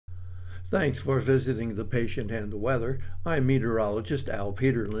Thanks for visiting The Patient and the Weather. I'm meteorologist Al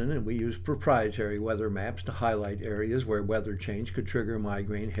Peterlin, and we use proprietary weather maps to highlight areas where weather change could trigger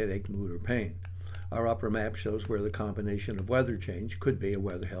migraine, headache, mood, or pain. Our upper map shows where the combination of weather change could be a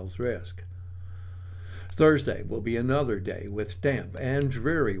weather health risk. Thursday will be another day with damp and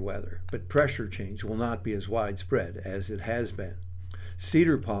dreary weather, but pressure change will not be as widespread as it has been.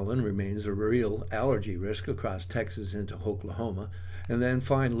 Cedar pollen remains a real allergy risk across Texas into Oklahoma. And then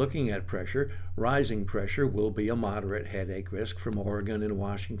fine looking at pressure, rising pressure will be a moderate headache risk from Oregon and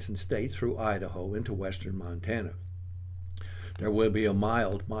Washington state through Idaho into western Montana. There will be a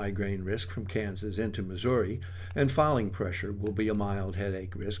mild migraine risk from Kansas into Missouri, and falling pressure will be a mild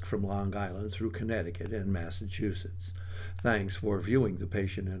headache risk from Long Island through Connecticut and Massachusetts. Thanks for viewing The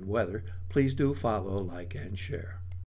Patient and Weather. Please do follow, like, and share.